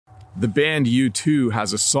The band U2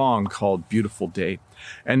 has a song called Beautiful Day.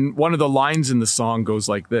 And one of the lines in the song goes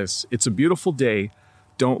like this: "It's a beautiful day,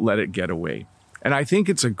 don't let it get away." And I think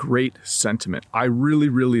it's a great sentiment. I really,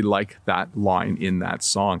 really like that line in that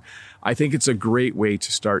song. I think it's a great way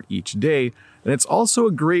to start each day. And it's also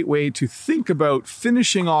a great way to think about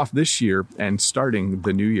finishing off this year and starting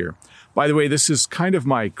the new year. By the way, this is kind of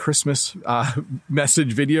my Christmas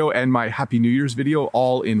message video and my Happy New Year's video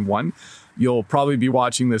all in one. You'll probably be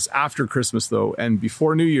watching this after Christmas though, and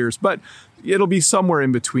before New Year's, but it'll be somewhere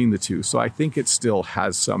in between the two. So I think it still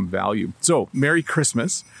has some value. So Merry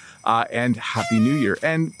Christmas and Happy New Year.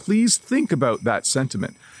 And please think about that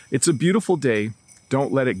sentiment. It's a beautiful day.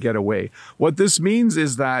 Don't let it get away. What this means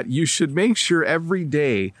is that you should make sure every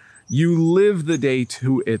day you live the day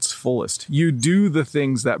to its fullest. You do the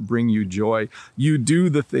things that bring you joy. You do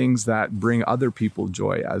the things that bring other people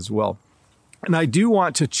joy as well. And I do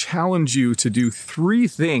want to challenge you to do 3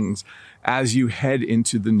 things as you head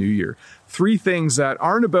into the new year. 3 things that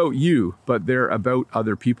aren't about you, but they're about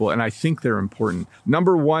other people. And I think they're important.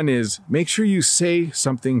 Number 1 is make sure you say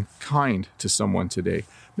something kind to someone today.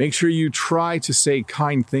 Make sure you try to say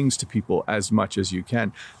kind things to people as much as you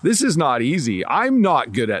can. This is not easy. I'm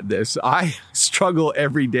not good at this. I struggle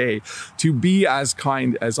every day to be as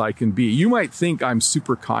kind as I can be. You might think I'm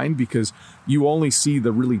super kind because you only see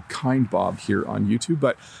the really kind Bob here on YouTube,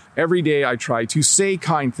 but every day I try to say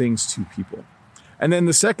kind things to people. And then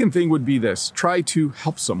the second thing would be this: try to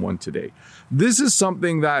help someone today. This is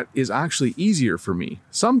something that is actually easier for me.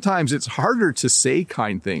 Sometimes it's harder to say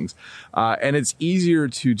kind things, and it's easier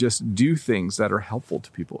to just do things that are helpful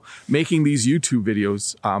to people. Making these YouTube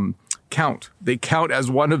videos count. They count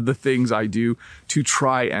as one of the things I do to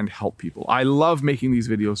try and help people. I love making these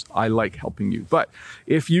videos. I like helping you. But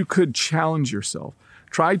if you could challenge yourself,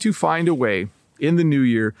 try to find a way in the new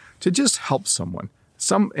year to just help someone.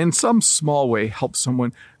 In some small way, help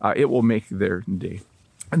someone. It will make their day.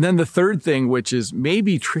 And then the third thing, which is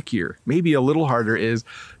maybe trickier, maybe a little harder, is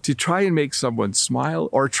to try and make someone smile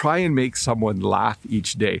or try and make someone laugh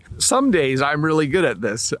each day. Some days I'm really good at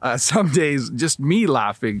this. Some days just me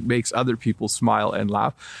laughing makes other people smile and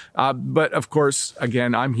laugh. But of course,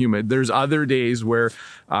 again, I'm human. There's other days where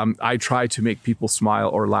I try to make people smile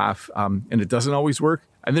or laugh, and it doesn't always work.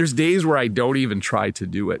 And there's days where I don't even try to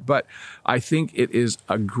do it. But I think it is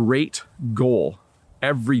a great goal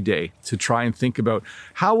every day to try and think about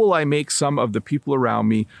how will I make some of the people around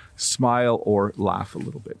me smile or laugh a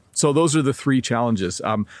little bit. So those are the 3 challenges.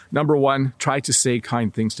 Number 1, try to say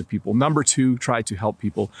kind things to people. Number 2, try to help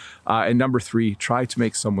people. And number 3, try to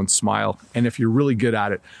make someone smile. And if you're really good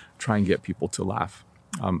at it, try and get people to laugh.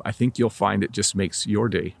 I think you'll find it just makes your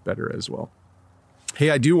day better as well. Hey,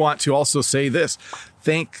 I do want to also say this.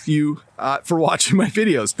 Thank you for watching my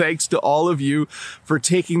videos. Thanks to all of you for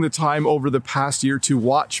taking the time over the past year to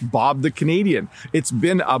watch Bob the Canadian. It's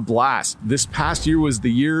been a blast. This past year was the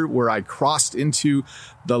year where I crossed into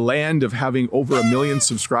the land of having over 1 million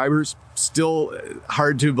subscribers. Still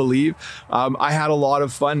hard to believe. I had a lot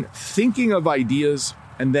of fun thinking of ideas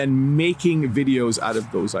and then making videos out of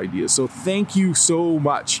those ideas. So thank you so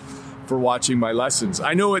much for watching my lessons.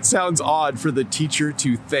 I know it sounds odd for the teacher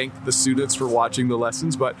to thank the students for watching the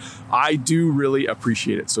lessons, but I do really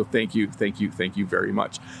appreciate it. So thank you very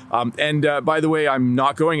much. And by the way, I'm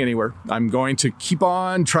not going anywhere. I'm going to keep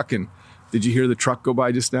on trucking. Did you hear the truck go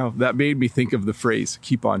by just now? That made me think of the phrase,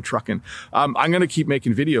 keep on trucking. I'm going to keep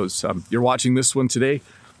making videos. You're watching this one today.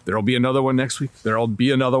 There'll be another one next week. There'll be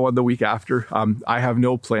another one the week after. I have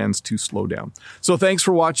no plans to slow down. So thanks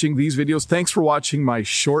for watching these videos. Thanks for watching my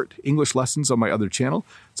short English lessons on my other channel.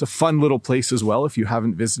 It's a fun little place as well. If you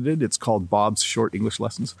haven't visited, it's called Bob's Short English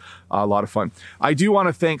Lessons. A lot of fun. I do want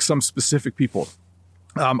to thank some specific people.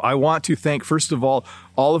 I want to thank, first of all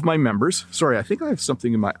of my members. Sorry, I think I have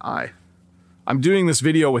something in my eye. I'm doing this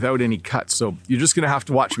video without any cuts, so you're just going to have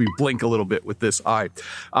to watch me blink a little bit with this eye.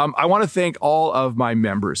 I want to thank all of my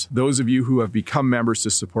members, those of you who have become members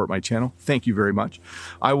to support my channel. Thank you very much.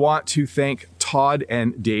 I want to thank Todd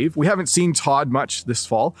and Dave. We haven't seen Todd much this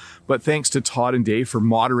fall, but thanks to Todd and Dave for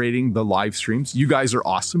moderating the live streams. You guys are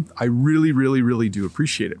awesome. I really, really, really do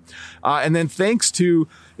appreciate it. And then thanks to,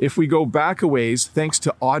 if we go back a ways, thanks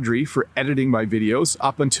to Audrey for editing my videos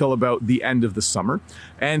up until about the end of the summer.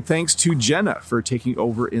 And thanks to Jenna for taking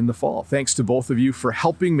over in the fall. Thanks to both of you for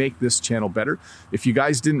helping make this channel better. If you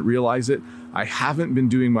guys didn't realize it, I haven't been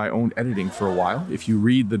doing my own editing for a while. If you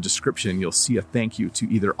read the description, you'll see a thank you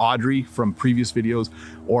to either Audrey from previous videos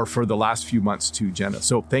or for the last few months to Jenna.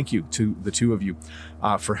 So thank you to the two of you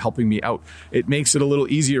for helping me out. It makes it a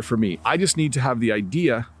little easier for me. I just need to have the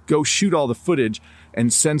idea, go shoot all the footage,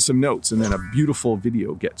 and send some notes, and then a beautiful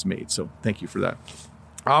video gets made. So thank you for that.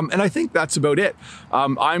 And I think that's about it.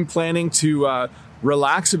 I'm planning to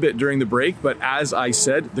relax a bit during the break, but as I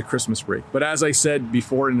said, the Christmas break. But as I said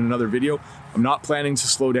before in another video, I'm not planning to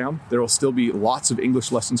slow down. There will still be lots of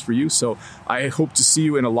English lessons for you. So I hope to see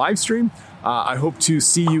you in a live stream. I hope to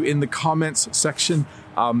see you in the comments section.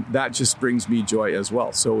 That just brings me joy as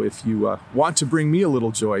well. So if you want to bring me a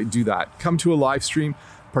little joy, do that. Come to a live stream,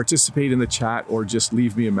 participate in the chat, or just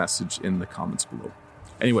leave me a message in the comments below.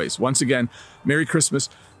 Anyways, once again, Merry Christmas,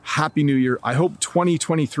 Happy New Year. I hope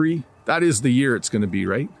 2023, that is the year it's going to be,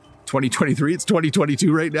 right? 2023, it's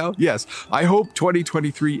 2022 right now. Yes, I hope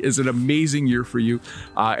 2023 is an amazing year for you,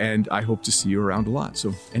 and I hope to see you around a lot.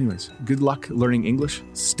 So anyways, good luck learning English.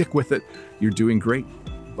 Stick with it. You're doing great.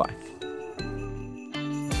 Bye.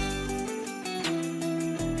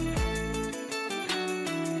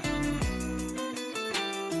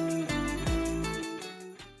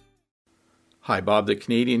 Hi, Bob the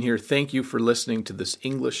Canadian here. Thank you for listening to this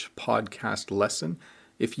English podcast lesson.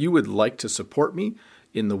 If you would like to support me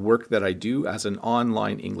in the work that I do as an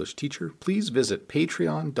online English teacher, please visit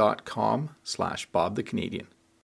patreon.com/Bob the Canadian.